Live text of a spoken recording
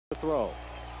throw.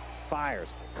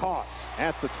 Fires, caught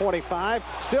at the 25,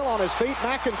 still on his feet.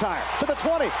 McIntyre to the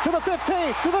 20, to the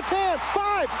 15, to the 10,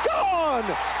 5,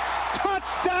 gone!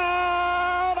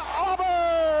 Touchdown,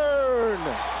 Auburn!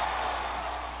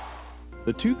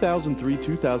 The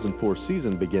 2003-2004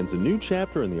 season begins a new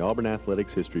chapter in the Auburn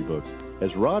Athletics history books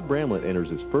as Rod Bramblett enters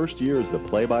his first year as the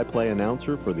play-by-play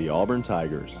announcer for the Auburn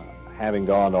Tigers. Having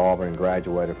gone to Auburn and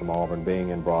graduated from Auburn, being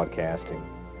in broadcasting,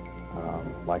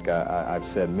 like I've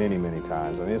said many, many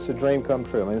times, I mean, it's a dream come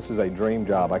true. I mean, this is a dream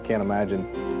job. I can't imagine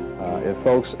if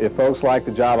folks like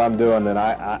the job I'm doing, then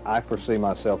I foresee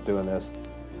myself doing this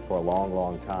for a long,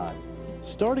 long time.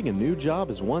 Starting a new job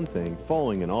is one thing,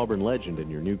 following an Auburn legend in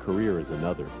your new career is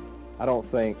another. I don't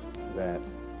think that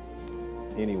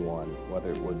anyone,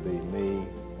 whether it would be me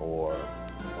or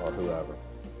whoever,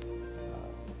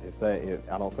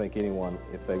 I don't think anyone,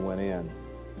 if they went in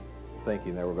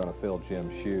thinking they were going to fill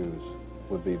Jim's shoes,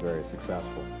 would be very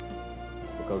successful,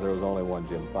 because there was only one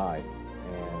Jim Fight,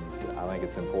 and I think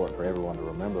it's important for everyone to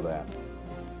remember that.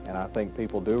 And I think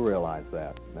people do realize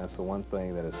that. That's the one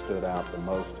thing that has stood out the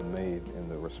most to me in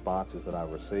the responses that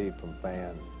I've received from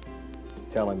fans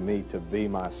telling me to be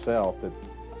myself, that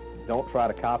don't try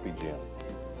to copy Jim.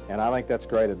 And I think that's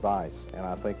great advice, and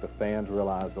I think the fans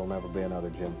realize there'll never be another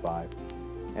Jim Fight.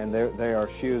 And they are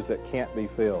shoes that can't be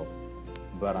filled,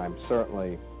 but I'm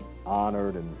certainly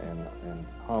honored and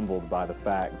humbled by the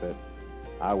fact that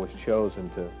I was chosen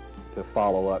to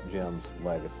follow up Jim's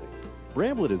legacy.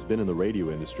 Bramblett has been in the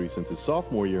radio industry since his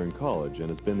sophomore year in college and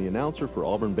has been the announcer for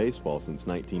Auburn baseball since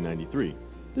 1993.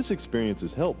 This experience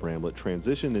has helped Bramblett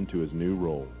transition into his new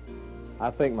role. I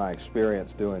think my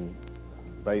experience doing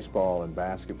baseball and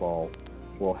basketball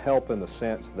will help in the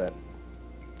sense that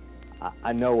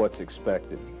I know what's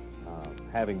expected.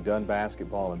 Having done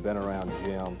basketball and been around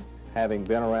Jim, having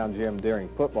been around Jim during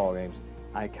football games,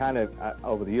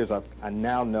 over the years, I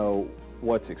now know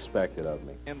what's expected of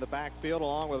me. In the backfield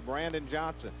along with Brandon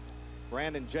Johnson.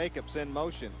 Brandon Jacobs in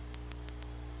motion.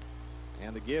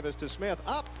 And the give is to Smith.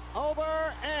 Up,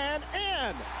 over, and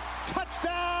in.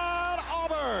 Touchdown,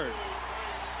 Auburn!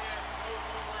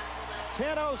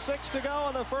 10:06 to go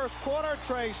in the first quarter.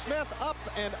 Trey Smith up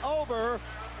and over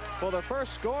for the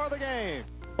first score of the game.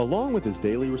 Along with his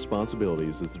daily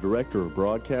responsibilities as the Director of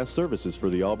Broadcast Services for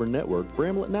the Auburn Network,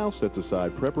 Bramblett now sets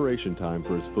aside preparation time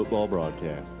for his football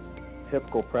broadcasts.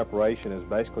 Typical preparation is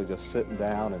basically just sitting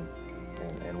down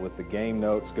and with the game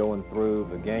notes, going through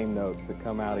the game notes that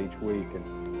come out each week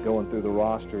and going through the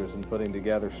rosters and putting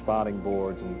together spotting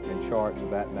boards and charts of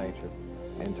that nature.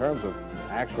 In terms of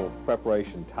actual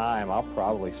preparation time, I'll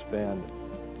probably spend,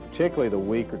 particularly the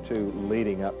week or two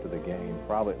leading up to the game,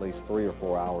 probably at least 3 or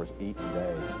 4 hours each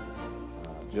day,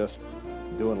 just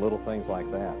doing little things like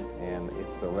that. And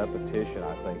it's the repetition,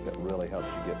 I think, that really helps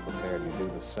you get prepared. You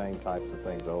do the same types of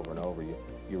things over and over.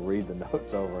 You read the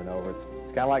notes over and over. It's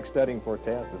kind of like studying for a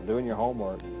test. It's doing your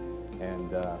homework and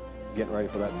getting ready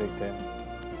for that big test.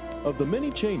 Of the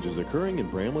many changes occurring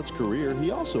in Bramblett's career, he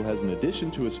also has an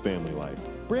addition to his family life.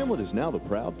 Bramblett is now the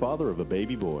proud father of a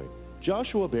baby boy.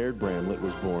 Joshua Baird Bramblett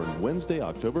was born Wednesday,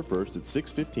 October 1st at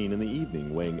 6:15 in the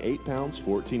evening, weighing 8 pounds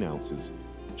 14 ounces.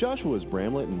 Joshua is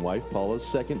Bramblett and wife Paula's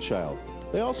second child.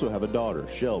 They also have a daughter,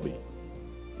 Shelby.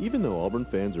 Even though Auburn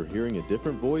fans are hearing a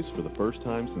different voice for the first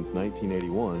time since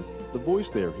 1981, the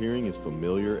voice they are hearing is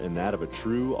familiar and that of a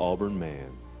true Auburn man.